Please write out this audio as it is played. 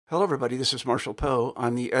Hello, everybody. This is Marshall Poe.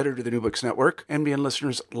 I'm the editor of the New Books Network. NBN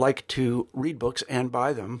listeners like to read books and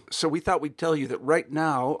buy them. So we thought we'd tell you that right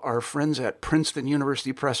now, our friends at Princeton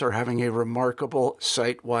University Press are having a remarkable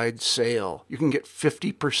site-wide sale. You can get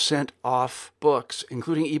 50% off books,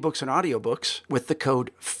 including ebooks and audiobooks, with the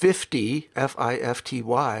code 50,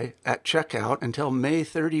 F-I-F-T-Y, at checkout until May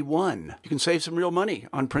 31. You can save some real money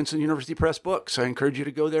on Princeton University Press books. I encourage you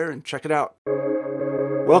to go there and check it out.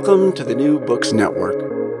 Welcome to the New Books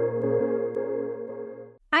Network.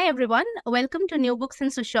 Hi, everyone. Welcome to New Books in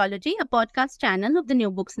Sociology, a podcast channel of the New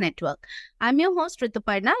Books Network. I'm your host,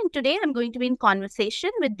 Rituparna, and today I'm going to be in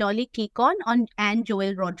conversation with Dolly Kikon and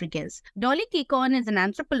Joel Rodrigues. Dolly Kikon is an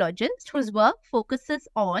anthropologist whose work focuses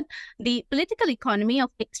on the political economy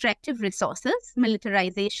of extractive resources,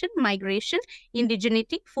 militarization, migration,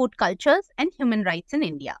 indigeneity, food cultures, and human rights in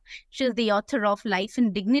India. She is the author of Life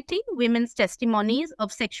and Dignity, Women's Testimonies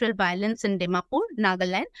of Sexual Violence in Dimapur,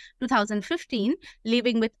 Nagaland, 2015,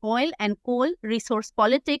 Living with Oil and Coal, Resource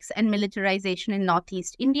Politics and Militarization in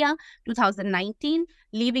Northeast India, 2019,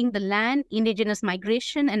 Leaving the Land, Indigenous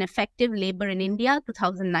Migration and Effective Labor in India,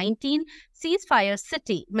 2019, Ceasefire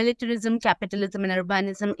City, Militarism, Capitalism and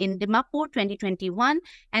Urbanism in Dimapur, 2021,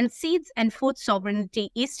 and Seeds and Food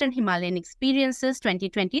Sovereignty, Eastern Himalayan Experiences,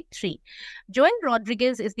 2023. Joel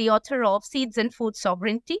Rodrigues is the author of Seeds and Food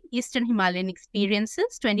Sovereignty, Eastern Himalayan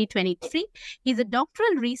Experiences, 2023. He's a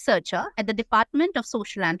doctoral researcher at the Department of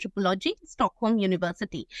Social Anthropology, Stockholm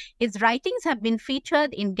University. His writings have been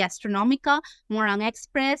featured in Gastronomica, Morang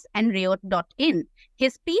Express, and Riot.in.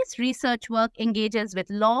 His piece research work engages with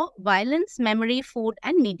law, violence, memory, food,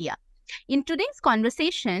 and media. In today's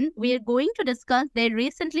conversation, we are going to discuss their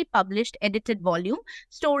recently published edited volume,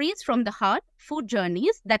 Stories from the Heart, Food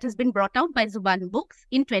Journeys, that has been brought out by Zubaan Books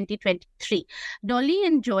in 2023. Dolly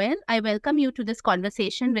and Joel, I welcome you to this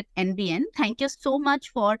conversation with NBN. Thank you so much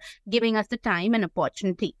for giving us the time and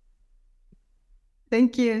opportunity.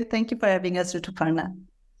 Thank you. Thank you for having us, Rituparna.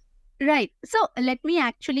 Right. So let me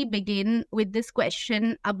actually begin with this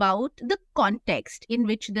question about the context in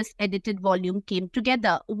which this edited volume came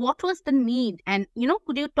together. What was the need? And,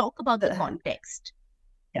 could you talk about the context?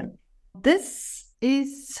 Yeah. This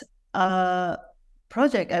is a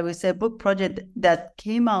project, I would say, a book project that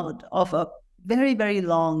came out of a very, very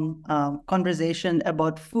long conversation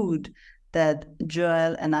about food that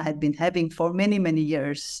Joel and I had been having for many, many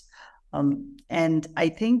years. And I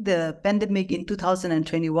think the pandemic in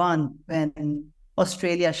 2021, when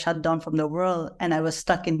Australia shut down from the world and I was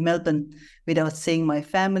stuck in Melbourne without seeing my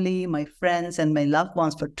family, my friends, and my loved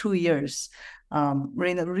ones for 2 years,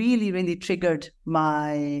 really, really triggered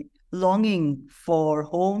my longing for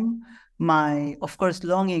home, my, of course,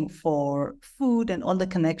 longing for food and all the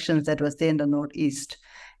connections that was there in the Northeast.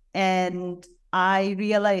 And I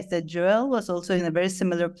realized that Joel was also in a very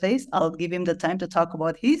similar place. I'll give him the time to talk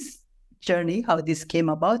about his journey, how this came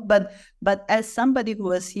about. But as somebody who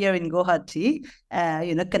was here in Guwahati,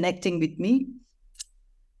 connecting with me,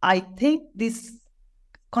 I think this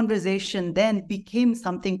conversation then became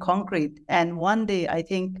something concrete. And one day, I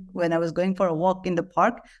think when I was going for a walk in the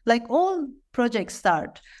park, like all projects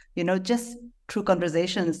start, just through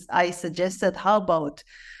conversations, I suggested, how about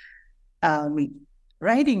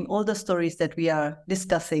writing all the stories that we are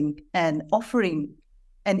discussing and offering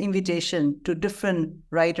an invitation to different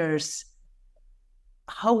writers.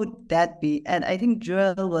 How would that be? And I think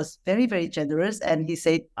Joel was very, very generous. And he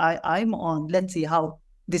said, I'm on. Let's see how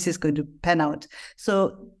this is going to pan out.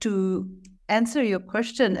 So to answer your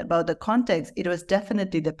question about the context, it was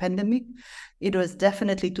definitely the pandemic. It was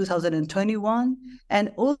definitely 2021.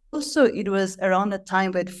 And also it was around a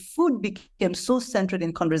time when food became so central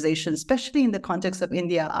in conversation, especially in the context of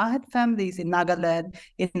India. I had families in Nagaland,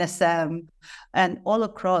 in Assam, and all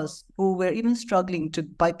across who were even struggling to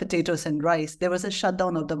buy potatoes and rice. There was a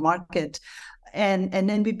shutdown of the market. And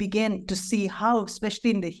then we began to see how,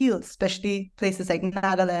 especially in the hills, especially places like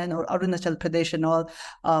Nagaland or Arunachal Pradesh and all,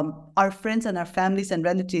 our friends and our families and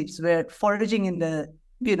relatives were foraging in the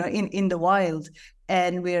in the wild,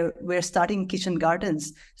 and we're starting kitchen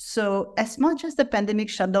gardens. So as much as the pandemic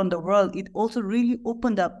shut down the world, it also really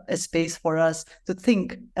opened up a space for us to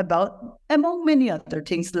think about, among many other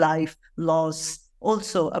things, life, loss,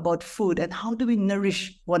 also about food, and how do we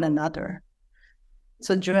nourish one another.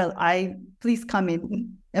 So Joel, please come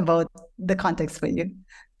in about the context for you.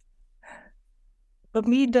 For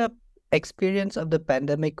me, the experience of the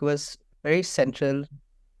pandemic was very central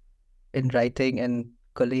in writing and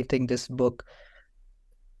collating this book,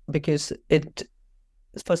 because it,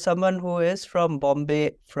 for someone who is from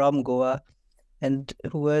Bombay, from Goa, and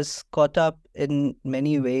who was caught up in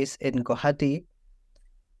many ways in Guwahati,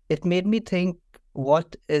 it made me think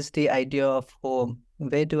what is the idea of home?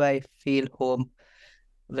 Where do I feel home?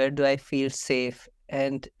 Where do I feel safe?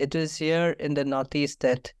 And it was here in the Northeast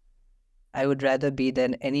that I would rather be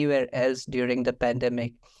than anywhere else during the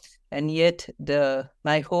pandemic. And yet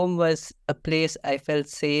my home was a place I felt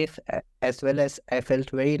safe, as well as I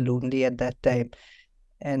felt very lonely at that time.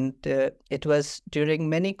 And it was during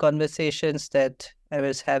many conversations that I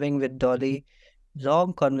was having with Dolly,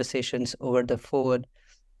 long conversations over the phone.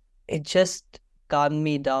 It just calmed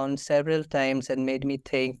me down several times and made me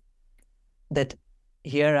think that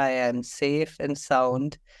here I am, safe and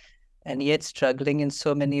sound, and yet struggling in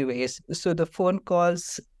so many ways. So the phone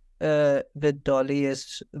calls with Dolly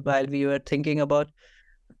is while we were thinking about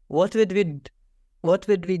what would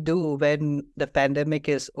we do when the pandemic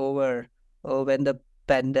is over, or when the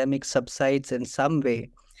pandemic subsides in some way.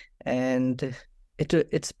 And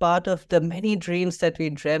it's part of the many dreams that we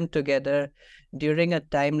dreamt together during a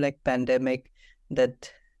time like pandemic,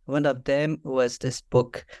 that one of them was this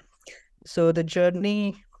book. So the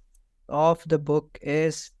journey of the book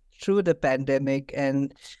is through the pandemic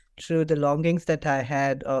and through the longings that I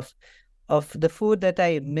had of the food that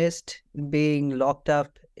I missed being locked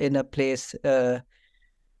up in a place.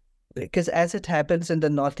 Because as it happens in the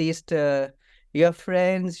Northeast, your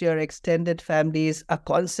friends, your extended families are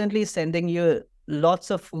constantly sending you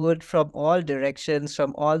lots of food from all directions,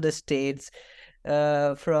 from all the states,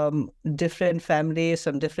 from different families,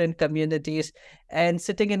 from different communities. And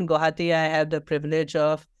sitting in Guwahati, I have the privilege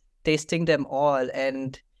of tasting them all.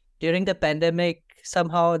 And during the pandemic,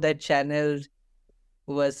 somehow that channel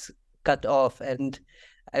was cut off, and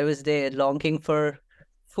I was there longing for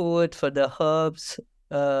food, for the herbs,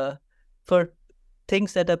 for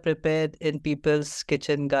things that are prepared in people's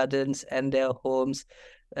kitchen gardens and their homes,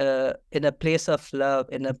 in a place of love,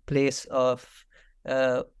 in a place of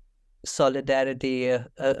solidarity,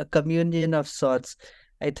 a communion of sorts.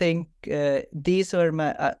 I think these were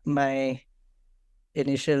my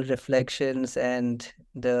initial reflections and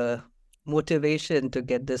the motivation to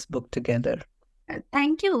get this book together.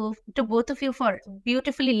 Thank you to both of you for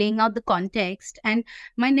beautifully laying out the context. And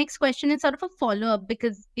my next question is sort of a follow-up,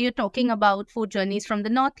 because you're talking about food journeys from the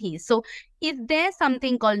Northeast. So is there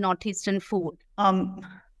something called Northeastern food?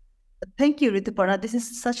 Thank you, Rituparna. This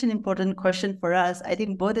is such an important question for us. I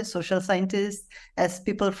think both as social scientists, as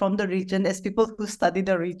people from the region, as people who study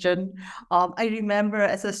the region. I remember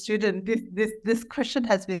as a student, this question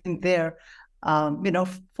has been there,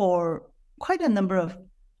 for quite a number of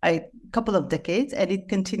couple of decades, and it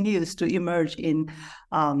continues to emerge in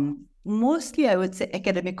mostly, I would say,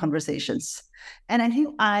 academic conversations. And I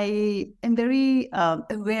think I am very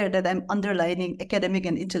aware that I'm underlining academic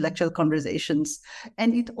and intellectual conversations.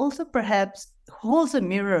 And it also perhaps holds a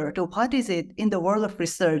mirror to what is it in the world of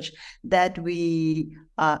research that we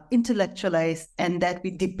intellectualize and that we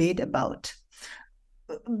debate about.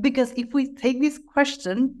 Because if we take this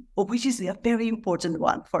question, which is a very important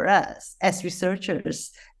one for us as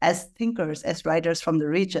researchers, as thinkers, as writers from the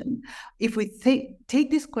region, if we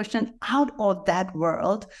take this question out of that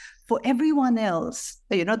world, for everyone else,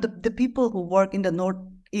 the people who work in the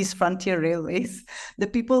Northeast Frontier Railways, the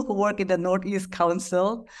people who work in the Northeast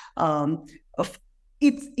Council,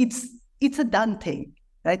 it's a done thing,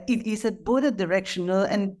 right? It is both a directional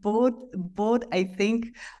and both I think,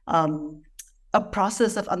 a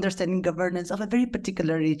process of understanding governance of a very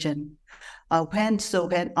particular region. When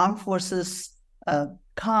armed forces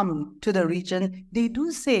come to the region, they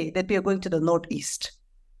do say that we are going to the Northeast.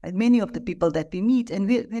 And many of the people that we meet, and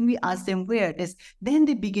when we ask them where it is, then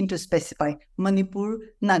they begin to specify Manipur,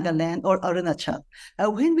 Nagaland, or Arunachal.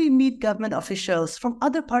 When we meet government officials from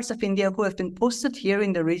other parts of India who have been posted here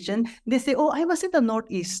in the region, they say, oh, I was in the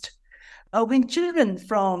Northeast. When children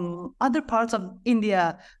from other parts of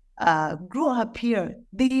India grow up here,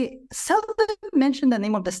 they seldom mention the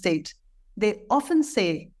name of the state. They often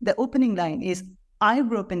say the opening line is, I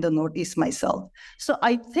grew up in the Northeast myself. So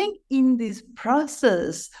I think in this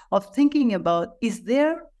process of thinking about, is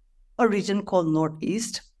there a region called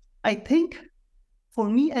Northeast? I think for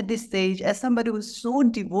me at this stage, as somebody who's so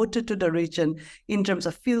devoted to the region in terms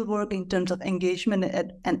of fieldwork, in terms of engagement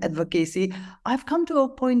and advocacy, I've come to a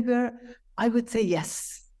point where I would say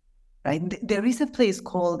yes. Right? There is a place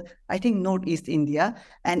called, I think, Northeast India,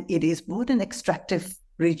 and it is both an extractive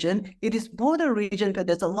region. It is both a region where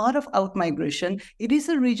there's a lot of out-migration. It is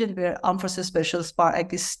a region where Armed Forces Special Power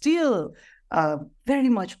Act is still very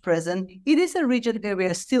much present. It is a region where we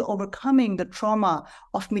are still overcoming the trauma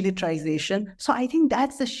of militarization. So I think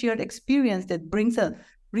that's the shared experience that brings a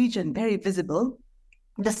region very visible.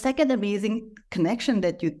 The second amazing connection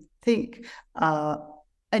that you think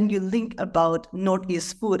and you link about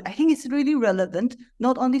Northeast food, I think it's really relevant,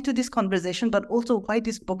 not only to this conversation, but also why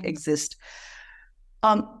this book exists.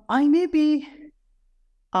 I may be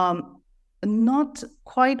not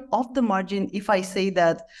quite off the margin if I say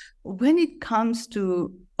that when it comes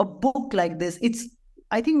to a book like this, it's,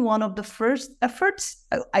 I think, one of the first efforts.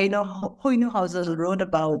 I know Hoynu wrote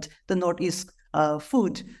about the Northeast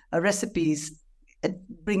food recipes,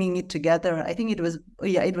 bringing it together. I think it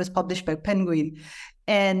was published by Penguin,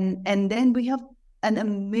 and then we have an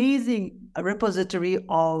amazing repository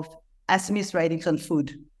of Assamese writings on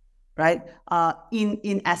food, right?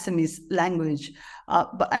 In Assamese language.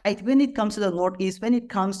 But when it comes to the Northeast, when it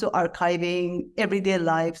comes to archiving everyday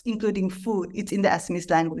lives, including food, it's in the Assamese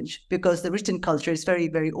language because the written culture is very,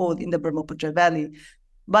 very old in the Brahmaputra Valley.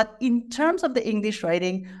 But in terms of the English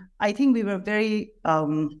writing, I think we were very,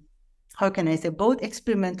 how can I say, both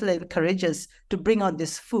experimental and courageous to bring out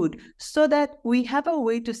this food so that we have a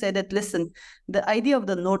way to say that, listen, the idea of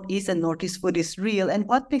the Northeast and Northeast food is real. And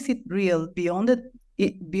what makes it real beyond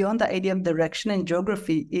the idea of direction and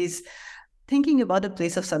geography is thinking about a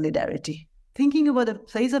place of solidarity, thinking about a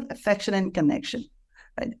place of affection and connection.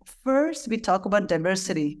 Right? First, we talk about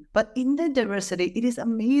diversity, but in that diversity, it is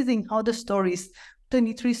amazing how the stories,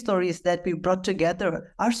 23 stories that we brought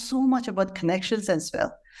together, are so much about connections as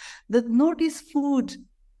well. The Northeast food,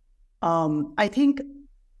 I think,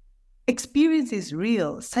 experience is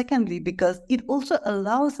real. Secondly, because it also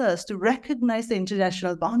allows us to recognize the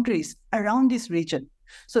international boundaries around this region.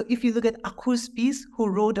 So if you look at Akhur's piece, who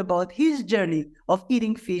wrote about his journey of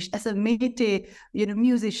eating fish as a Métis,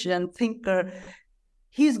 musician, thinker,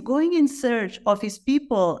 he's going in search of his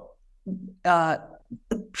people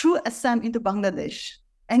through Assam into Bangladesh.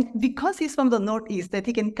 And because he's from the Northeast, that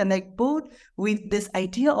he can connect both with this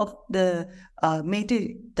idea of the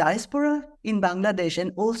Métis diaspora in Bangladesh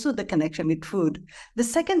and also the connection with food. The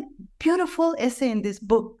second beautiful essay in this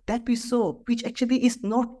book that we saw, which actually is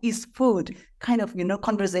Northeast food kind of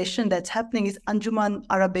conversation that's happening, is Anjuman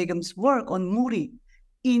Ara Begum's work on muri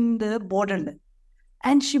in the borderland.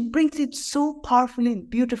 And she brings it so powerfully and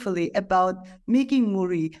beautifully about making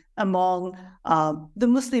muri among the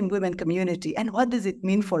Muslim women community and what does it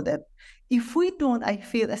mean for them. If we don't, I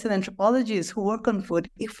feel, as an anthropologist who work on food,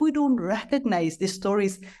 if we don't recognize these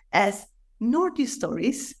stories as Northeast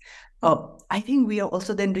stories, I think we are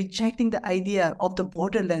also then rejecting the idea of the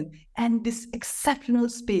borderland and this exceptional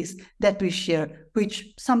space that we share,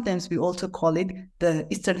 which sometimes we also call it the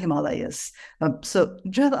Eastern Himalayas. So,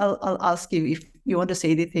 Joel, I'll ask you if you want to say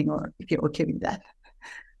anything or if you're okay with that.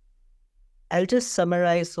 I'll just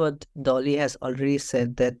summarize what Dolly has already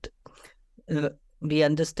said, that we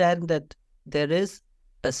understand that there is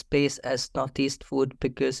a space as Northeast food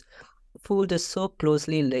because food is so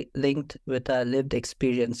closely linked with our lived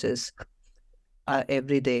experiences, our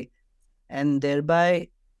everyday, and thereby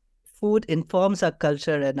food informs our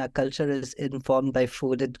culture and our culture is informed by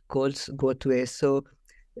food. It goes both ways. So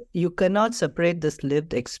you cannot separate this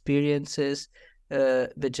lived experiences,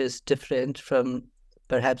 which is different from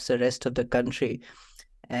perhaps the rest of the country.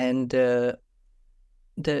 And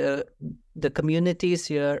the communities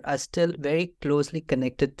here are still very closely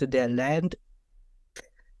connected to their land.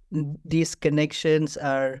 These connections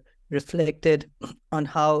are reflected on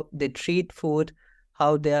how they treat food,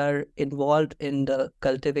 how they are involved in the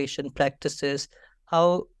cultivation practices,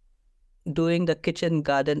 how doing the kitchen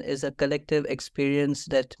garden is a collective experience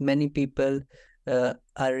that many people are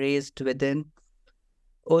raised within.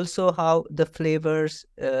 Also, how the flavors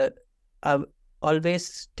are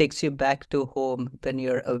always takes you back to home when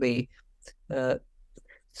you're away.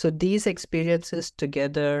 So these experiences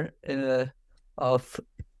together of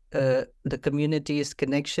the community's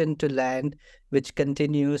connection to land, which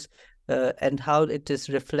continues, and how it is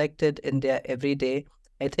reflected in their everyday,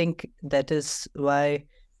 I think that is why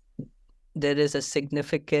there is a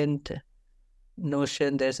significant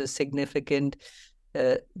notion, there's a significant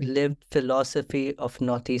lived philosophy of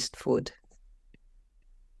Northeast food.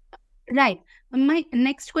 Right. My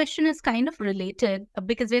next question is kind of related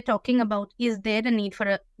because we're talking about, is there a need for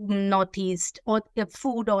a Northeast or a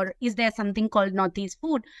food, or is there something called Northeast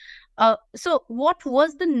food? So what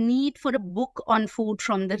was the need for a book on food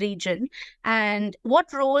from the region, and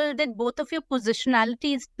what role did both of your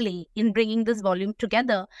positionalities play in bringing this volume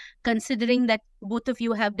together, considering that both of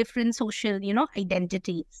you have different social,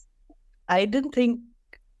 identities? I didn't think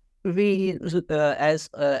we, as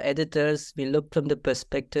editors, we look from the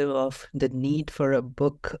perspective of the need for a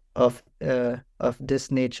book of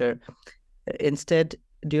this nature. Instead,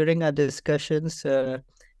 during our discussions,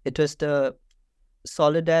 it was the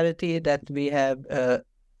solidarity that we have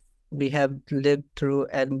lived through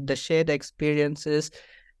and the shared experiences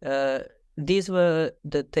these were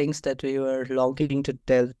the things that we were longing to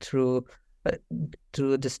tell through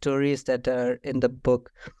the stories that are in the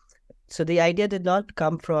book. So the idea did not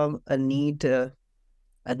come from a need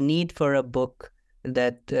for a book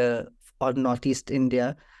that on Northeast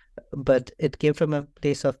India, but it came from a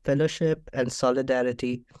place of fellowship and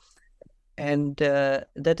solidarity, and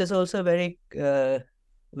that is also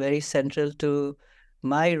very central to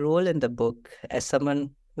my role in the book as someone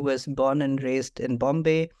who was born and raised in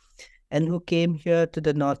Bombay and who came here to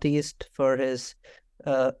the Northeast for his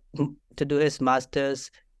to do his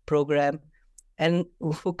master's program, and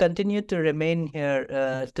who continued to remain here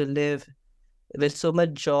to live with so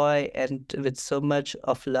much joy and with so much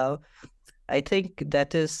of love. I think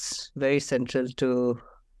that is very central to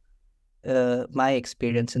my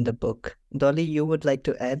experience in the book. Dolly, you would like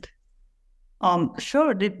to add?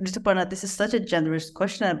 Sure, Rituparna, this is such a generous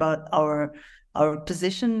question about our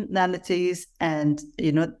positionalities and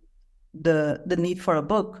the need for a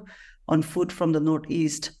book on food from the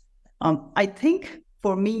Northeast. I think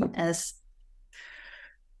for me, as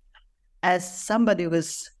somebody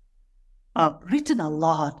who's written a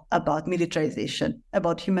lot about militarization,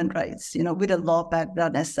 about human rights, with a law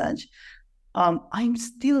background as such, I'm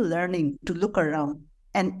still learning to look around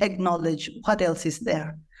and acknowledge what else is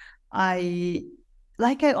there.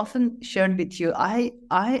 Like I often shared with you, I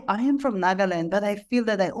am from Nagaland, but I feel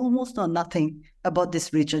that I almost know nothing about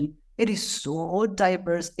this region. It is so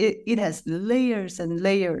diverse. It has layers and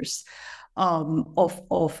layers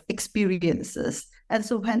of experiences. And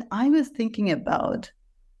so when I was thinking about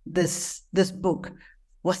this book,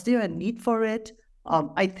 was there a need for it?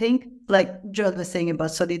 I think, like Joel was saying about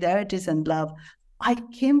solidarities and love, I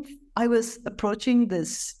was approaching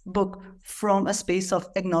this book from a space of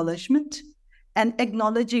acknowledgement and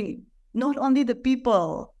acknowledging not only the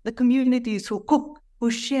people, the communities who cook, who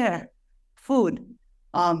share food,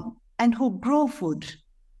 and who grow food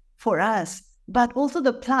for us, but also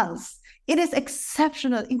the plants. It is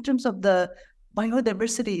exceptional in terms of the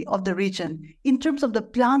biodiversity of the region, in terms of the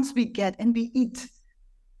plants we get and we eat.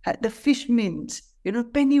 The fish mint,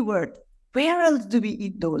 pennywort. Where else do we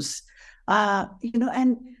eat those? And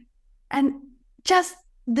just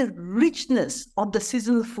the richness of the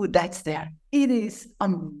seasonal food that's there. It is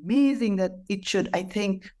amazing that it should, I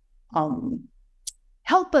think,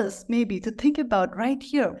 help us maybe to think about right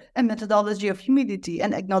here a methodology of humility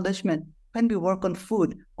and acknowledgement when we work on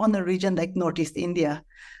food on a region like Northeast India.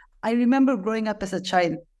 I remember growing up as a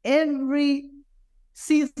child, every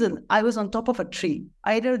season I was on top of a tree,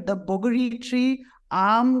 either the bogari tree,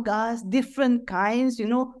 aam gas, different kinds,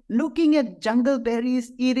 looking at jungle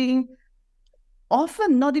berries, eating,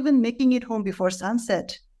 often not even making it home before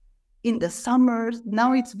sunset. In the summers,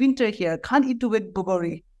 now it's winter here, can't eat with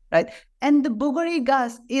bogari, right? And the bogari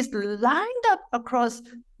gas is lined up across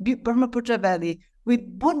Brahmaputra Valley with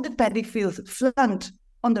both the paddy fields flanked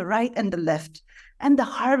on the right and the left. And the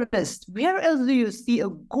harvest, where else do you see a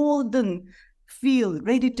golden field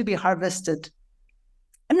ready to be harvested?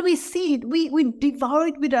 And we see it, we devour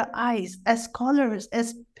it with our eyes as scholars,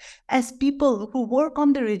 as people who work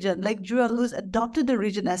on the region, like Joel, who's adopted the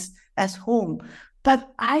region as home.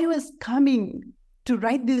 But I was coming to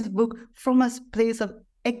write this book from a place of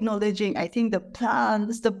acknowledging, I think, the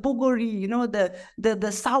plants, the bogori, the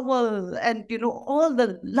sawal, and, all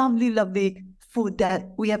the lovely, lovely food that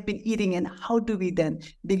we have been eating, and how do we then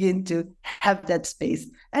begin to have that space?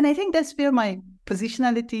 And I think that's where my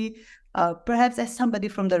positionality, perhaps as somebody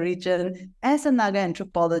from the region, as a Naga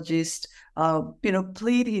anthropologist,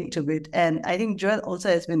 played into it. And I think Joel also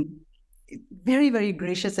has been very, very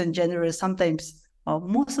gracious and generous, sometimes,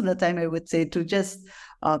 most of the time, I would say, to just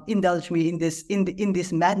indulge me in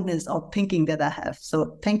this madness of thinking that I have.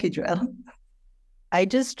 So thank you, Joel. I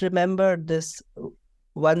just remember this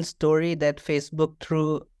one story that Facebook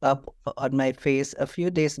threw up on my face a few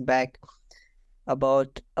days back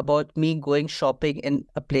about me going shopping in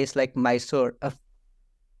a place like Mysore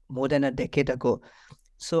more than a decade ago.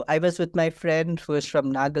 So I was with my friend who is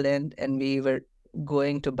from Nagaland, and we were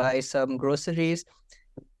going to buy some groceries.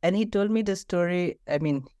 And he told me this story. I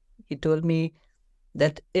mean, he told me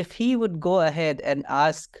that if he would go ahead and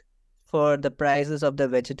ask for the prices of the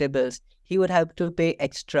vegetables, he would have to pay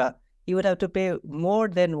extra. He would have to pay more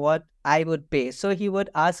than what I would pay. So he would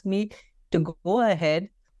ask me to go ahead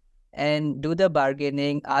and do the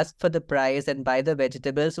bargaining, ask for the price and buy the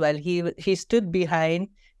vegetables while he stood behind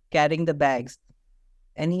carrying the bags.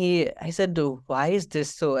 And I said, why is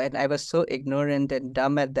this so? And I was so ignorant and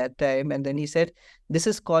dumb at that time. And then he said, this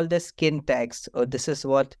is called the skin tax, or this is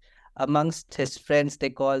what amongst his friends they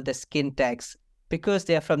call the skin tax. Because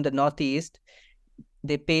they are from the Northeast,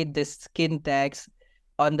 they paid this skin tax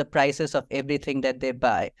on the prices of everything that they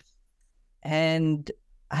buy. And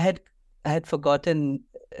I had forgotten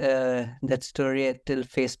that story until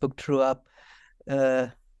Facebook threw up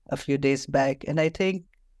a few days back. And I think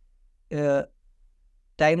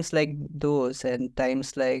times like those and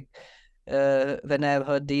times like when I've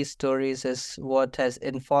heard these stories is what has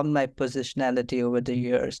informed my positionality over the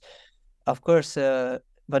years. Of course,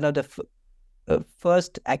 one of the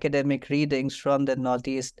first academic readings from the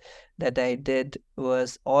Northeast that I did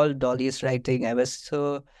was all Dolly's writing.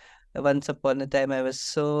 Once upon a time, I was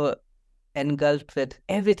so engulfed with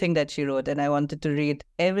everything that she wrote, and I wanted to read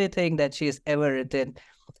everything that she's ever written.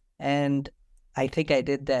 And I think I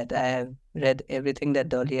did that. I have read everything that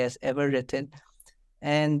Dolly has ever written.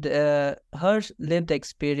 And her lived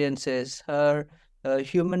experiences, her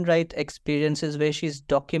human rights experiences, where she's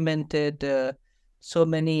documented so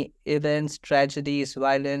many events, tragedies,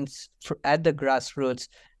 violence at the grassroots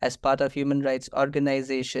as part of human rights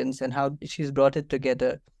organizations, and how she's brought it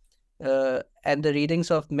together. And the readings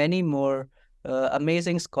of many more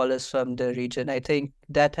amazing scholars from the region. I think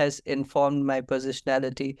that has informed my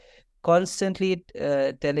positionality, constantly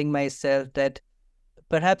telling myself that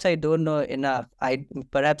perhaps I don't know enough.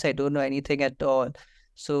 Perhaps I don't know anything at all.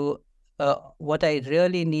 So what I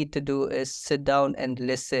really need to do is sit down and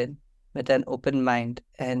listen with an open mind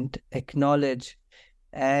and acknowledge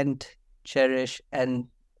and cherish and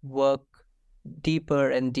work deeper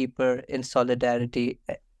and deeper in solidarity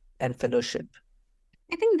and fellowship.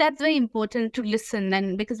 I think that's very important to listen,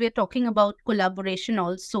 and because we're talking about collaboration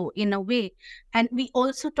also in a way, and we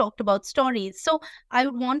also talked about stories. So I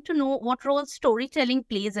would want to know what role storytelling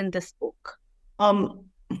plays in this book.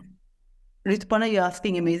 Rituparna, you're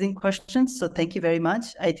asking amazing questions, so thank you very much.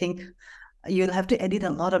 I think you'll have to edit a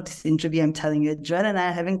lot of this interview, I'm telling you. Joel and I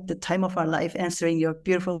are having the time of our life answering your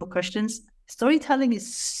beautiful questions. Storytelling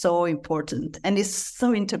is so important and is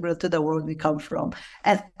so integral to the world we come from.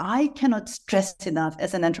 And I cannot stress enough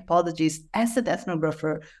as an anthropologist, as an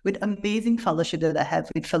ethnographer, with amazing fellowship that I have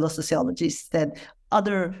with fellow sociologists and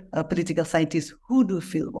other political scientists who do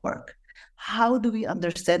field work. How do we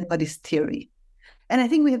understand what is theory? And I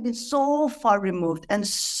think we have been so far removed and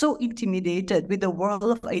so intimidated with the world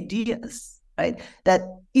of ideas, right? That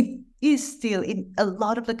it is still, in a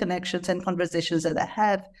lot of the connections and conversations that I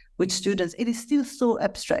have with students, it is still so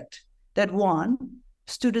abstract that one,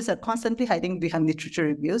 students are constantly hiding behind literature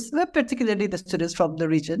reviews, particularly the students from the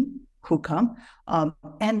region who come,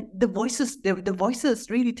 and the voices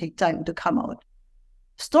really take time to come out.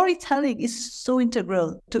 Storytelling is so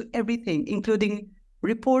integral to everything, including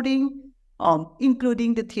reporting,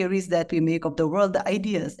 including the theories that we make of the world, the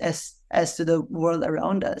ideas as to the world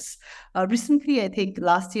around us. Recently, I think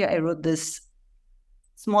last year, I wrote this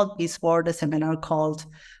small piece for the seminar called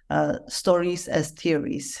Stories as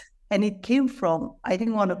Theories. And it came from, I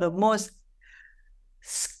think, one of the most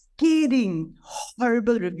scathing,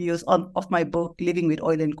 horrible reviews of my book, Living with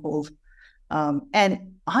Oil and Coal.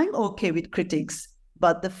 And I'm okay with critics,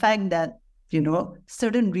 but the fact that,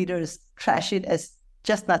 certain readers trash it as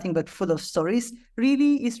just nothing but full of stories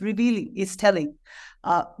really is revealing, is telling.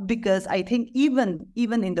 Because I think even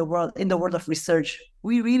in the world of research,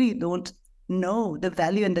 we really don't know the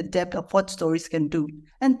value and the depth of what stories can do,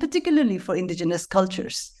 and particularly for indigenous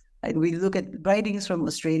cultures. Right? We look at writings from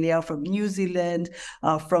Australia, from New Zealand,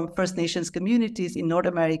 from First Nations communities in North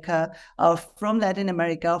America, from Latin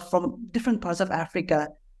America, from different parts of Africa.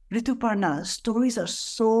 Rituparna, stories are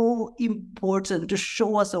so important to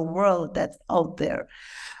show us a world that's out there.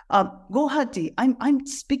 Guwahati, I'm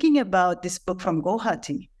speaking about this book from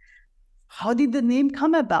Guwahati. How did the name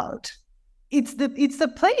come about? It's the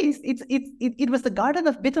place. It was the Garden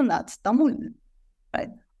of Bitter Nuts, Tamil, right?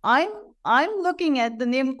 I'm looking at the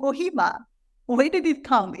name Kohima. Where did it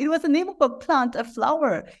come? It was the name of a plant, a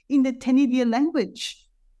flower in the Tenidia language,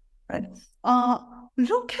 right?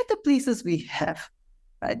 Look at the places we have.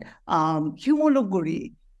 Right,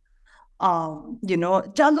 Humologuri,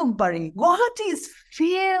 Jalukbari. Guwahati is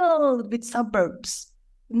filled with suburbs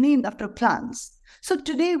named after plants. So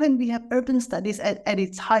today, when we have urban studies at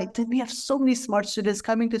its height, and we have so many smart students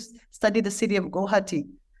coming to study the city of Guwahati,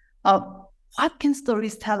 what can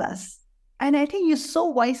stories tell us? And I think you so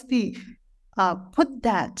wisely put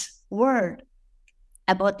that word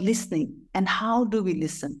about listening and how do we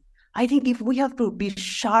listen. I think if we have to be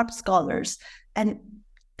sharp scholars and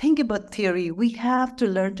think about theory, we have to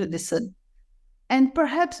learn to listen. And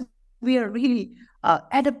perhaps we are really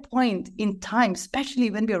at a point in time, especially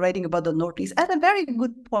when we are writing about the Northeast, at a very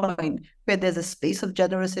good point where there's a space of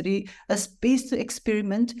generosity, a space to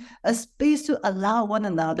experiment, a space to allow one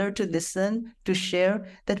another to listen, to share,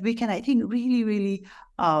 that we can, I think, really, really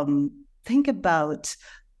think about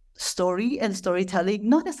story and storytelling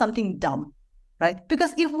not as something dumb, right?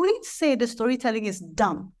 Because if we say the storytelling is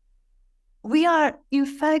dumb, we are in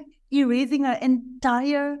fact erasing our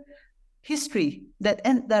entire history that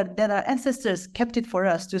our ancestors kept it for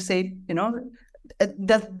us to say,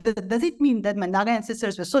 does it mean that my Naga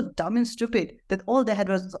ancestors were so dumb and stupid that all they had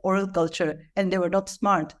was oral culture and they were not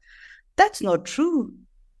smart? That's not true,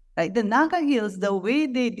 right? The Naga Hills, the way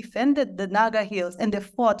they defended the Naga Hills and they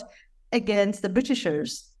fought against the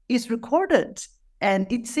Britishers is recorded.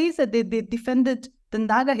 And it says that they defended the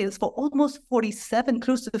Naga Hills for almost 47,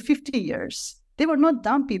 close to 50 years. They were not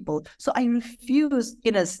dumb people. So I refuse,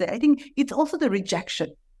 I think it's also the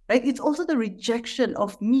rejection, right? It's also the rejection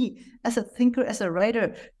of me as a thinker, as a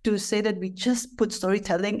writer, to say that we just put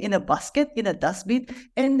storytelling in a basket, in a dustbin,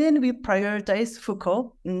 and then we prioritize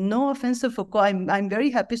Foucault. No offense to Foucault. I'm very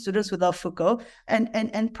happy students who love Foucault and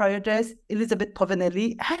prioritize Elizabeth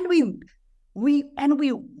Povinelli. And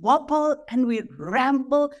we wobble and we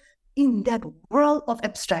ramble in that world of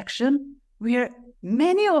abstraction where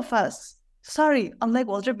many of us, unlike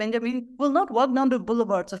Walter Benjamin, will not walk down the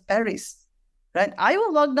boulevards of Paris, right? I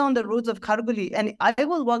will walk down the roads of Kharguli and I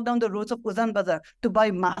will walk down the roads of Uzan Bazar to buy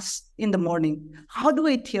mass in the morning. How do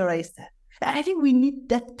I theorize that? And I think we need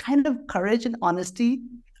that kind of courage and honesty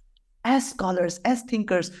as scholars, as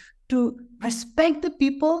thinkers, to respect the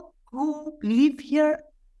people who live here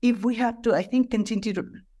if we have to, I think, continue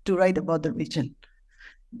to write about the region.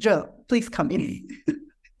 Joe, please come in.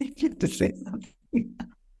 If you have to say something.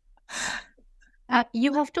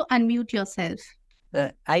 You have to unmute yourself.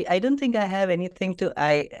 I don't think I have anything to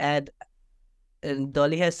add. And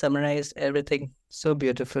Dolly has summarized everything so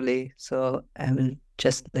beautifully, so I will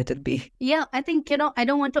just let it be. Yeah, I think, I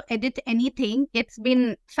don't want to edit anything. It's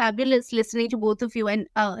been fabulous listening to both of you. And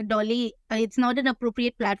Dolly, it's not an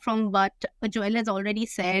appropriate platform, but Joel has already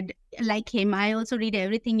said, like him, I also read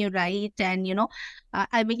everything you write. And,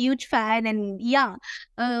 I'm a huge fan. And yeah,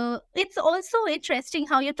 it's also interesting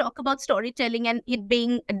how you talk about storytelling and it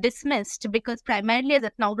being dismissed, because primarily as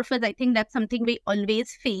ethnographers, I think that's something we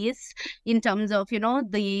always face in terms of,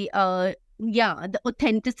 the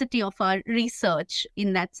authenticity of our research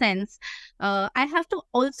in that sense. I have to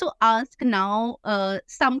also ask now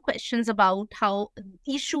some questions about how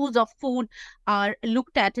issues of food are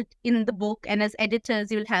looked at it in the book. And as editors,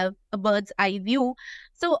 you'll have a bird's eye view.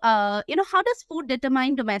 So, how does food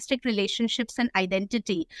determine domestic relationships and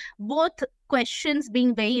identity? Both questions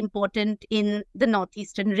being very important in the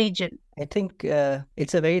Northeastern region. I think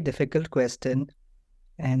it's a very difficult question.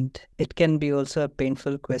 And it can be also a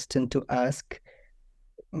painful question to ask.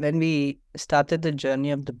 When we started the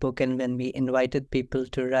journey of the book and when we invited people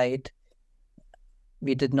to write,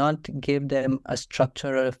 we did not give them a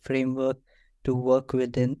structure or a framework to work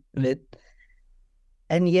with. And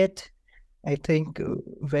yet, I think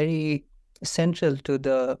very central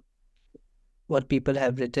to what people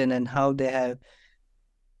have written and how they have,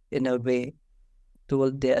 in a way,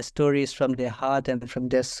 told their stories from their heart and from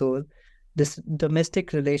their soul. This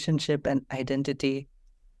domestic relationship and identity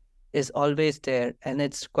is always there, and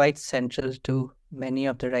it's quite central to many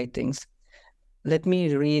of the writings. Let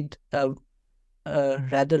me read a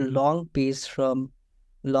rather long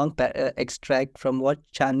extract from what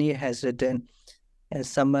Chani has written as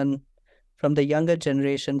someone from the younger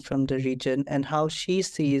generation from the region, and how she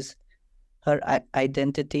sees her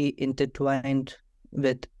identity intertwined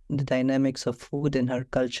with the dynamics of food in her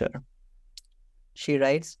culture. She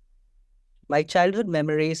writes, "My childhood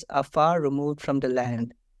memories are far removed from the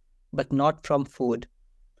land, but not from food.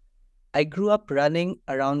 I grew up running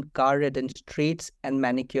around car-ridden streets and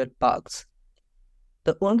manicured parks.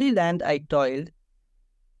 The only land I toiled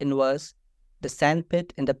in was the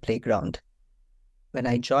sandpit in the playground. When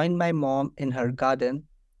I joined my mom in her garden,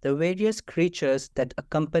 the various creatures that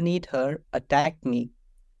accompanied her attacked me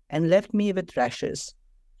and left me with rashes,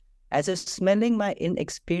 as if smelling my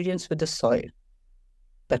inexperience with the soil.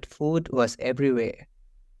 But food was everywhere,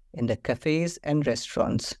 in the cafes and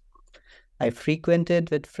restaurants I frequented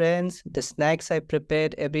with friends, the snacks I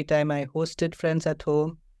prepared every time I hosted friends at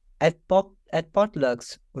home, at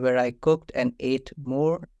potlucks where I cooked and ate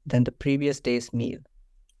more than the previous day's meal.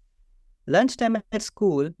 Lunchtime at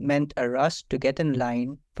school meant a rush to get in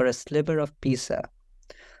line for a sliver of pizza,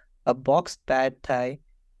 a boxed pad thai,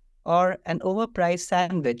 or an overpriced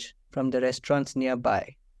sandwich from the restaurants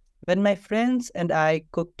nearby. When my friends and I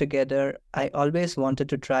cooked together, I always wanted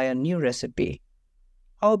to try a new recipe.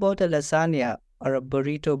 How about a lasagna or a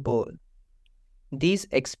burrito bowl? These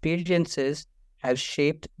experiences have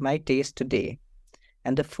shaped my taste today,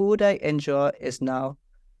 and the food I enjoy is now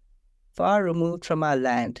far removed from our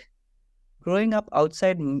land, Growing up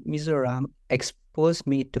outside Mizoram exposed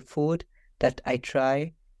me to food that I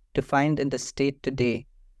try to find in the state today,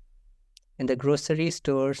 in the grocery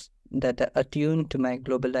stores that are attuned to my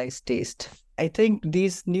globalized taste. I think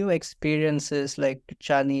these new experiences like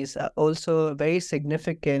Chinese are also very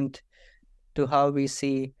significant to how we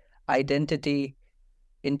see identity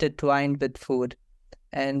intertwined with food.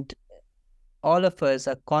 And all of us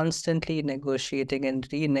are constantly negotiating and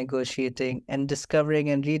renegotiating and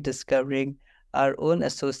discovering and rediscovering our own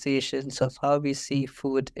associations of how we see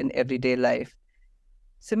food in everyday life.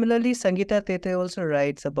 Similarly, Sangeeta Tete also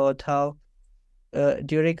writes about how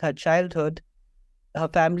during her childhood, her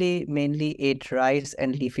family mainly ate rice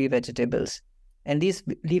and leafy vegetables. And these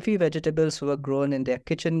leafy vegetables were grown in their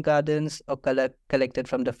kitchen gardens or collected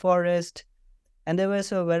from the forest. And there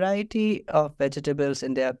was a variety of vegetables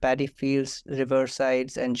in their paddy fields,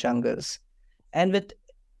 riversides, and jungles. And with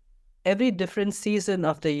every different season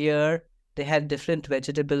of the year, they had different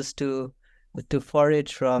vegetables to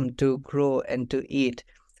forage from, to grow, and to eat.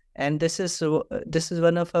 And this is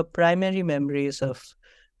one of her primary memories of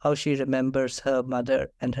how she remembers her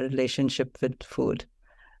mother and her relationship with food.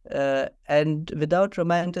 And without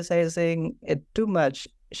romanticizing it too much,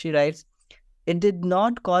 she writes, "It did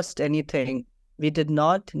not cost anything. We did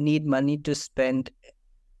not need money to spend.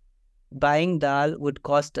 Buying dal would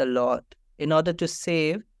cost a lot. In order to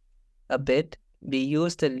save a bit, we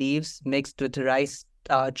used the leaves mixed with rice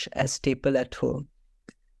starch as staple at home."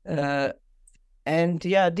 And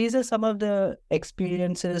yeah, these are some of the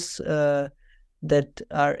experiences that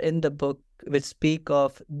are in the book, which speak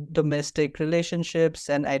of domestic relationships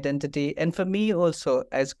and identity. And for me also,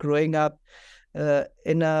 as growing up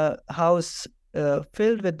in a house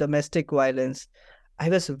filled with domestic violence, I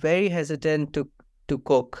was very hesitant to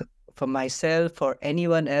cook for myself or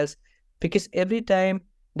anyone else, because every time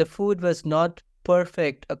the food was not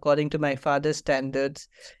perfect according to my father's standards,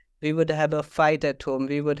 we would have a fight at home.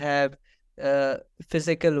 We would have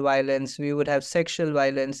physical violence. We would have sexual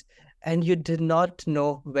violence. And you did not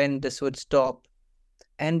know when this would stop.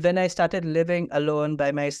 And when I started living alone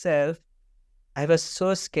by myself, I was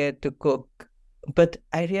so scared to cook. But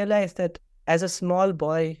I realized that as a small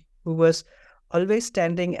boy who was always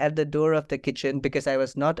standing at the door of the kitchen because I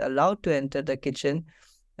was not allowed to enter the kitchen,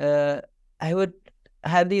 I would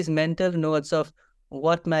have these mental notes of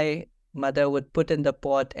what my mother would put in the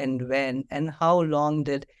pot and when, and how long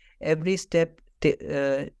did every step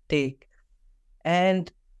take.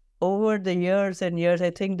 And over the years and years,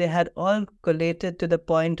 I think they had all collated to the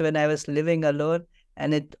point when I was living alone,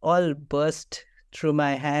 and it all burst through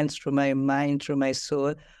my hands, through my mind, through my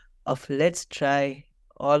soul, of let's try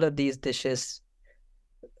all of these dishes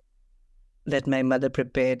that my mother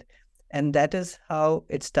prepared. And that is how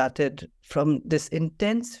it started, from this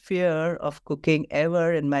intense fear of cooking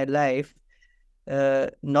ever in my life,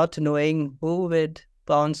 not knowing who would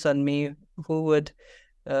pounce on me, who would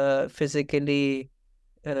physically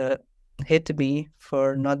hit me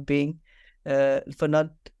for not being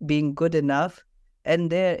good enough.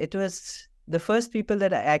 And there it was, the first people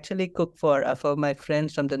that I actually cooked for are for my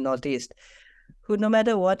friends from the Northeast, who no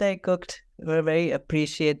matter what I cooked were very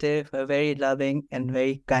appreciative, were very loving and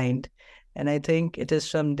very kind. And I think it is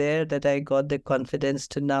from there that I got the confidence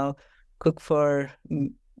to now cook for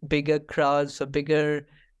bigger crowds, for bigger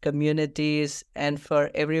communities, and for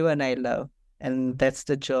everyone I love. And that's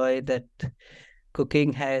the joy that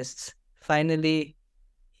cooking has finally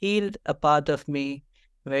healed a part of me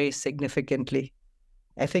very significantly.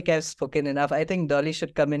 I think I've spoken enough. I think Dolly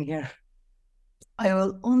should come in here. I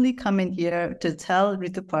will only come in here to tell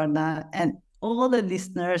Rituparna and all the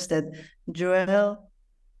listeners that Joel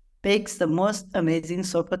bakes the most amazing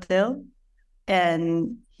sourpatel,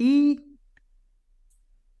 and he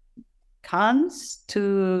comes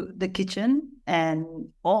to the kitchen, and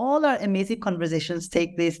all our amazing conversations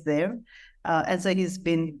take place there. And so he's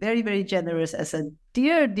been very, very generous as a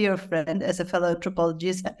dear, dear friend, as a fellow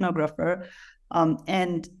anthropologist, ethnographer,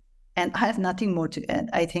 and I have nothing more to add.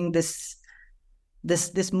 I think this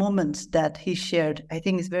moment that he shared, I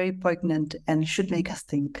think, is very poignant and should make us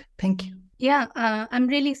think. Thank you. Yeah, I'm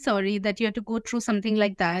really sorry that you had to go through something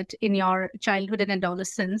like that in your childhood and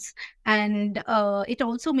adolescence. And it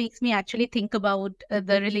also makes me actually think about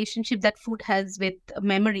the relationship that food has with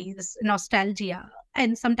memories, nostalgia,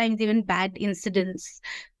 and sometimes even bad incidents.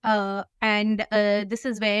 And this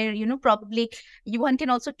is where, probably one can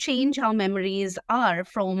also change how memories are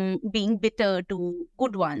from being bitter to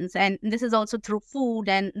good ones. And this is also through food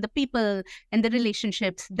and the people and the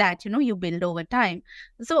relationships that, you build over time.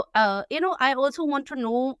 So, I also want to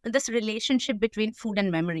know this relationship between food and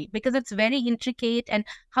memory, because it's very intricate. And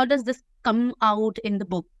how does this come out in the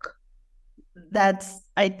book?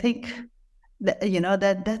 I think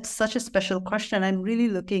that's such a special question. I'm really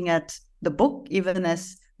looking at the book, even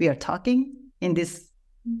as we are talking in this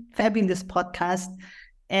fabulous podcast.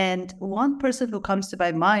 And one person who comes to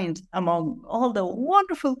my mind among all the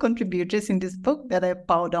wonderful contributors in this book that I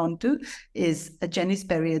bow down to is Janice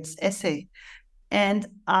Perriot's essay. And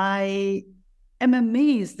I am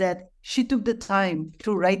amazed that she took the time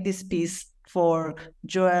to write this piece for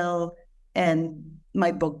Joel and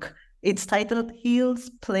my book. It's titled Hills,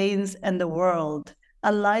 Plains, and the World,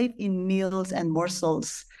 A Life in Meals and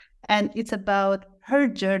Morsels. And it's about her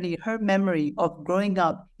journey, her memory of growing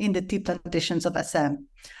up in the tea plantations of Assam.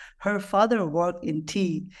 Her father worked in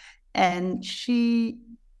tea, and she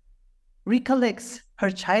recollects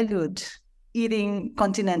her childhood eating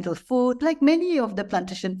continental food, like many of the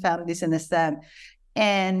plantation families in Assam,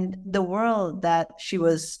 and the world that she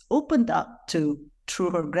was opened up to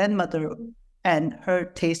through her grandmother and her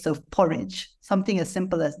taste of porridge, something as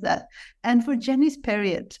simple as that. And for Janice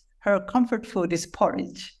Perriot, her comfort food is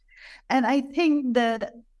porridge. And I think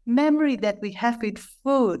the memory that we have with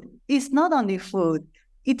food is not only food,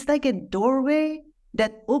 it's like a doorway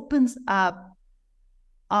that opens up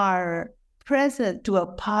our present to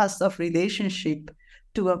a past of relationship,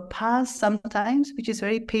 to a past sometimes, which is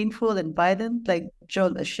very painful and violent, like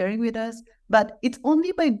Joel was sharing with us. But it's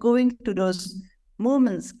only by going to those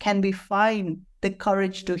moments can we find the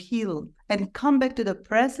courage to heal and come back to the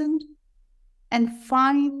present and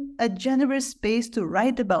find a generous space to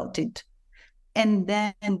write about it and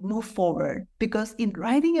then move forward. Because in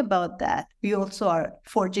writing about that, we also are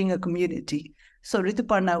forging a community. So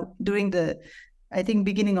Rituparna, during the, I think,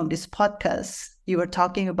 beginning of this podcast, you were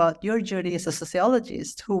talking about your journey as a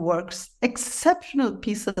sociologist who works exceptional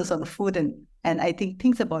pieces on food and I think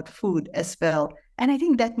thinks about food as well. And I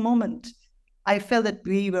think that moment, I felt that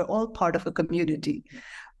we were all part of a community.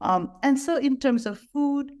 And so in terms of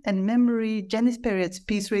food and memory, Janice Perriot's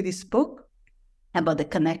piece really spoke about the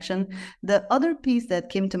connection. The other piece that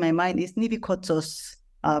came to my mind is Nivi Khotso's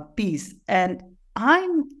piece. And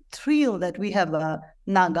I'm thrilled that we have a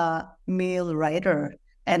Naga male writer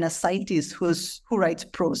and a scientist who writes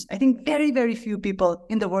prose. I think very, very few people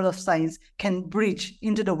in the world of science can bridge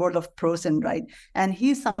into the world of prose and write. And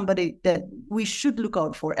he's somebody that we should look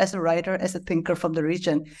out for as a writer, as a thinker from the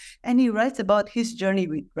region. And he writes about his journey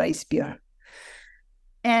with rice beer.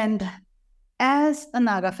 And as a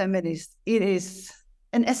Naga feminist, it is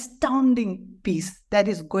an astounding piece that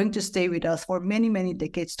is going to stay with us for many, many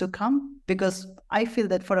decades to come, because I feel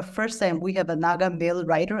that for the first time, we have a Naga male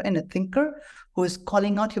writer and a thinker who is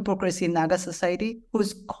calling out hypocrisy in Naga society, who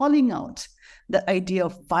is calling out the idea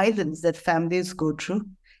of violence that families go through.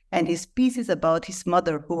 And his piece is about his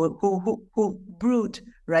mother who brewed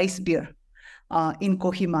rice beer in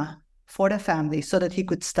Kohima for the family so that he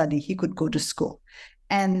could study, he could go to school.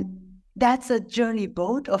 And that's a journey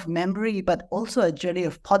both of memory, but also a journey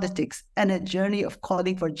of politics and a journey of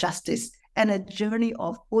calling for justice and a journey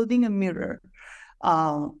of holding a mirror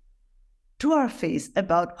to our face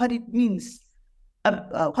about what it means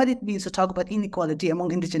to talk about inequality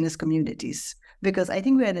among indigenous communities. Because I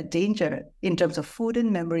think we're in a danger in terms of food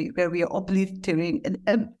and memory where we are obliterating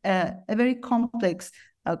a very complex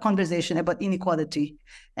conversation about inequality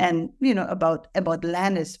and about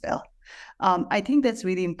land as well. I think that's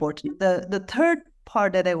really important. The third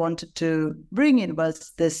part that I wanted to bring in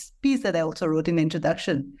was this piece that I also wrote in the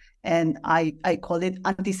introduction, and I call it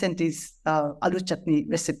Auntie Senti's aloo chutney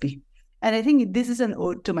recipe. And I think this is an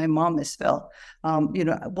ode to my mom as well.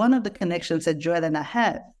 One of the connections that Joel and I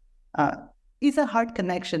have is a hard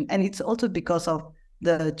connection, and it's also because of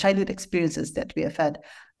the childhood experiences that we have had.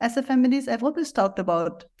 As a feminist, I've always talked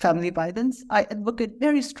about family violence. I advocate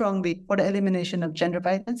very strongly for the elimination of gender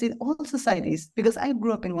violence in all societies because I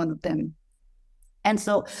grew up in one of them. And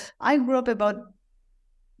so I grew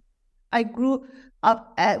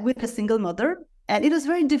up with a single mother, and it was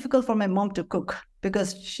very difficult for my mom to cook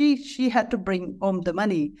because she had to bring home the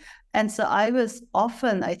money. And so I was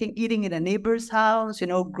often, I think, eating in a neighbor's house,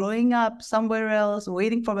 growing up somewhere else,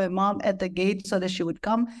 waiting for my mom at the gate so that she would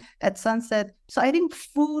come at sunset. So I think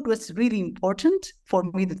food was really important for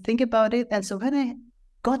me to think about it. And so when I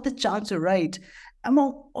got the chance to write,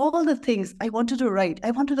 among all the things I wanted to write,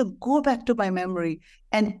 I wanted to go back to my memory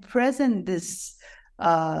and present this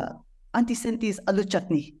Auntie Senti's aloo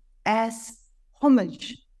chutney as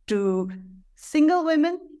homage to single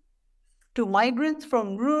women, to migrants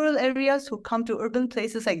from rural areas who come to urban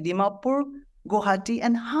places like Dimapur Guwahati,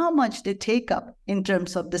 and how much they take up in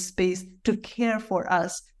terms of the space to care for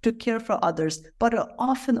us, to care for others, but are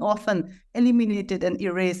often eliminated and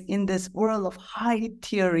erased in this world of high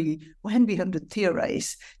theory when we have to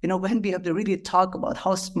theorize, when we have to really talk about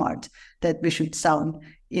how smart that we should sound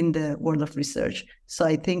in the world of research. So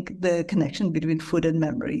I think the connection between food and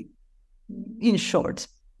memory, in short,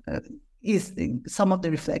 is some of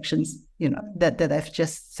the reflections, that I've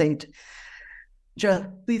just said. Joel,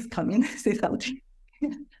 please come in, say something.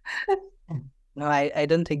 No, I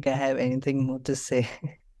don't think I have anything more to say.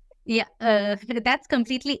 Yeah, that's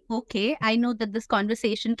completely okay. I know that this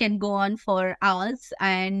conversation can go on for hours.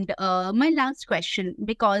 And my last question,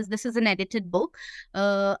 because this is an edited book,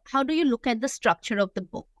 how do you look at the structure of the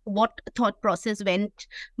book? What thought process went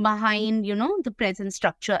behind, the present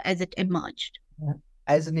structure as it emerged?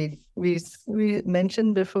 As we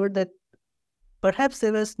mentioned before, that perhaps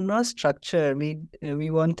there was no structure. We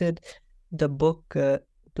wanted the book to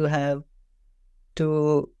have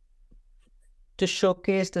to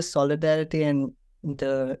showcase the solidarity and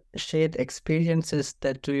the shared experiences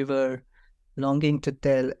that we were longing to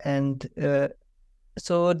tell. And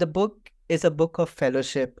so the book is a book of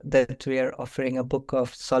fellowship that we are offering, a book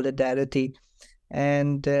of solidarity.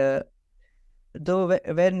 And though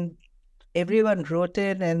when everyone wrote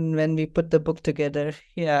in and when we put the book together,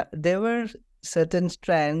 there were certain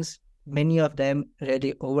strands, many of them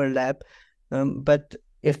really overlap. But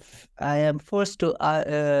if I am forced to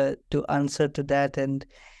answer to that and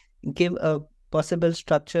give a possible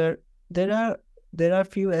structure, there are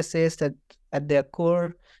few essays that at their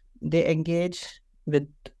core they engage with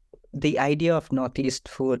the idea of Northeast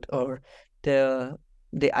food, or the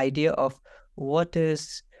idea of what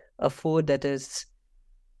is a food that is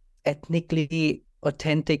ethnically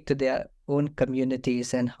authentic to their own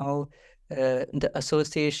communities, and how the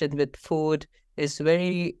association with food is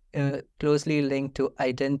very closely linked to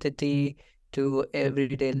identity, to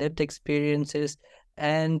everyday lived experiences,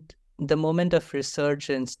 and the moment of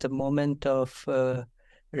resurgence, the moment of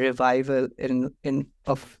revival in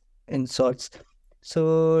sorts.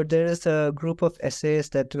 So there is a group of essays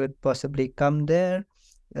that would possibly come there.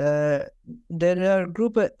 There are a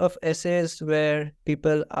group of essays where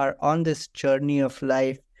people are on this journey of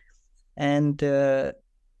life, and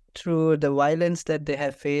through the violence that they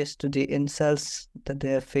have faced, to the insults that they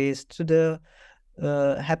have faced, to the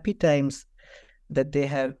happy times that they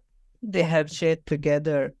have shared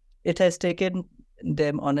together, it has taken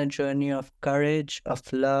them on a journey of courage, of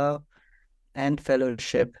love, and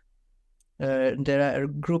fellowship. There are a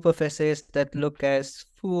group of essays that look as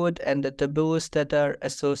food and the taboos that are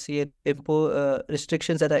associated,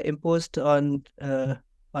 restrictions that are imposed on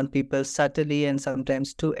people subtly and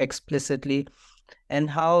sometimes too explicitly, and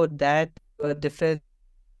how that a different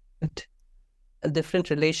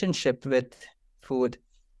relationship with food.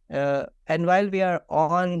 And while we are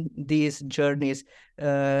on these journeys,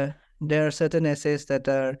 there are certain essays that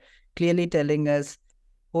are clearly telling us,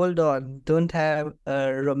 hold on, don't have a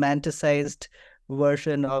romanticized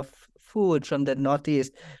version of food from the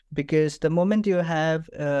Northeast, because the moment you have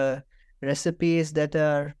recipes that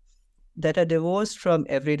are divorced from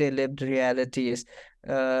everyday lived realities,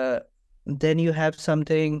 then you have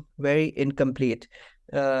something very incomplete.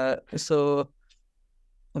 So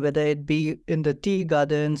whether it be in the tea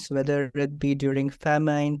gardens, whether it be during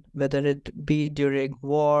famine, whether it be during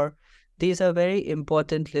war, these are very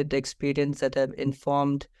important lived experiences that have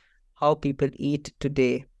informed how people eat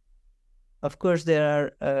today. Of course, there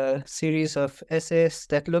are a series of essays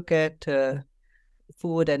that look at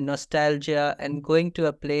food and nostalgia and going to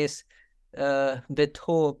a place with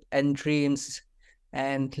hope and dreams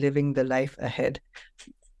and living the life ahead.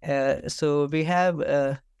 So we have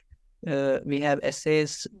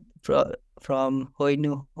essays from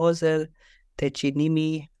Hoinu Hozel,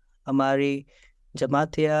 Techinimi, Amari,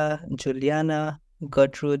 Jamatia, Juliana,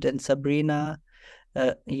 Gertrude and Sabrina,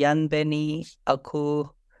 Yan Benny, Aku,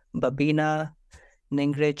 Babina,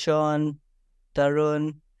 Ningrechon,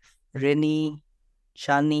 Tarun, Rini,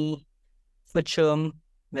 Shani, Fuchum,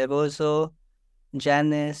 Vevozo,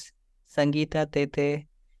 Janice, Sangeeta Tete,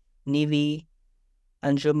 Nivi,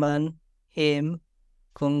 Anjuman, Him,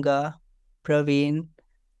 Kunga, Praveen,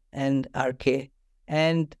 and RK.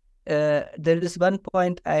 And there is one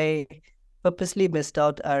point I purposely missed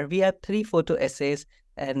out. We have 3 photo essays,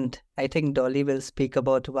 and I think Dolly will speak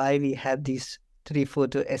about why we have these 3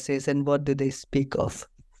 photo essays and what do they speak of.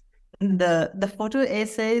 The photo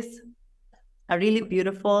essays are really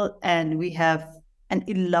beautiful, and we have an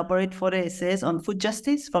elaborate photo essays on food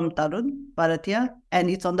justice from Tarun Bharatia, and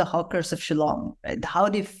it's on the hawkers of Shillong, right? How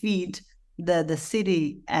they feed the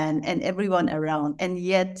city and everyone around, and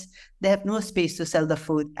yet they have no space to sell the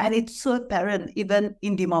food. And it's so apparent even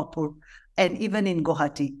in Dimapur and even in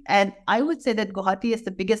Guwahati. And I would say that Guwahati, as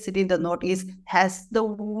the biggest city in the Northeast, has the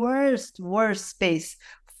worst space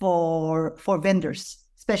for vendors,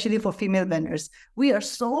 especially for female vendors. We are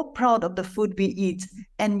so proud of the food we eat.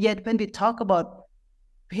 And yet when we talk about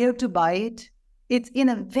where to buy it, it's in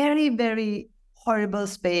a very, very horrible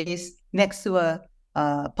space next to a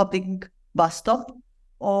public bus stop,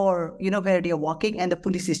 or where they are walking and the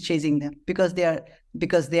police is chasing them because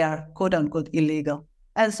they are quote unquote illegal.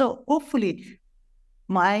 And so hopefully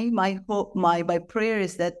my prayer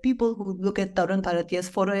is that people who look at Tarun Bharatiya's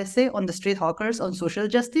photo essay on the street hawkers on social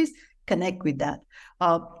justice connect with that.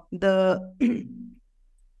 The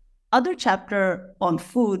other chapter on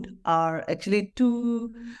food are actually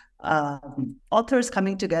two authors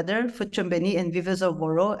coming together, Fuchumbeni and Vivezo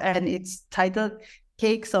Voro, and it's titled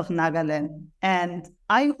Cakes of Nagaland. And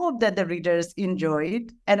I hope that the readers enjoy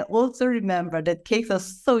it and also remember that cakes are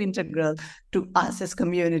so integral to us as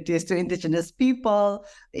communities, to indigenous people.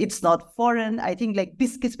 It's not foreign. I think like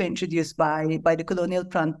biscuits were introduced by the colonial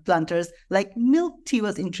planters, like milk tea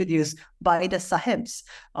was introduced by the Sahebs.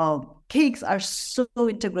 Cakes are so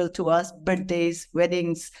integral to us, birthdays,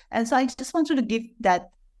 weddings. And so I just wanted to give that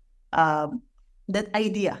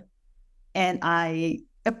idea. And I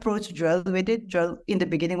approached Joel with it. Joel in the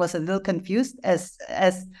beginning was a little confused as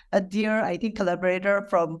a dear, I think, collaborator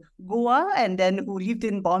from Goa and then who lived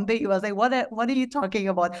in Bombay. He was like, what are you talking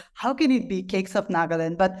about? How can it be Cakes of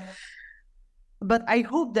Nagaland? But I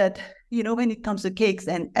hope that, when it comes to cakes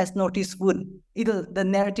and as Northeast food, the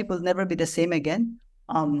narrative will never be the same again.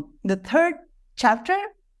 The third chapter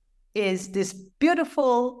is this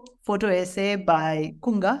beautiful photo essay by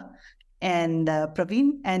Kunga and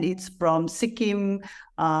Praveen, and it's from Sikkim,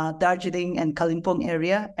 Darjeeling, and Kalimpong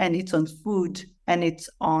area, and it's on food, and it's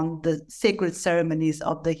on the sacred ceremonies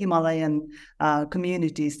of the Himalayan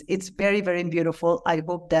communities. It's very, very beautiful. I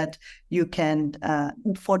hope that you can,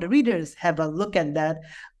 for the readers, have a look at that.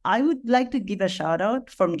 I would like to give a shout out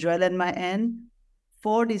from Joel and my end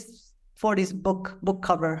for this book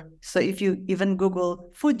cover. So if you even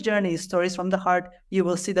Google Food Journey, Stories from the Heart, you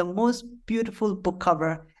will see the most beautiful book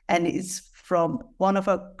cover. And it's from one of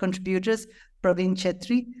our contributors, Praveen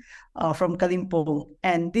Chetri, from Kalimpong.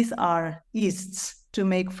 And these are yeasts to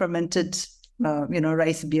make fermented,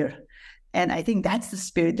 rice beer. And I think that's the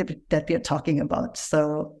spirit that we are talking about.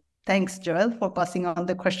 So thanks, Joel, for passing on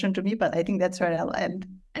the question to me. But I think that's where I'll end.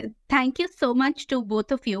 Thank you so much to both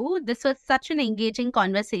of you. This was such an engaging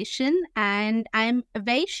conversation, and I'm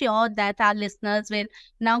very sure that our listeners will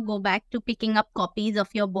now go back to picking up copies of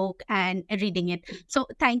your book and reading it. So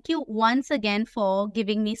thank you once again for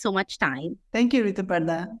giving me so much time. Thank you,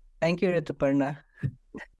 Rituparna. Thank you, Rituparna.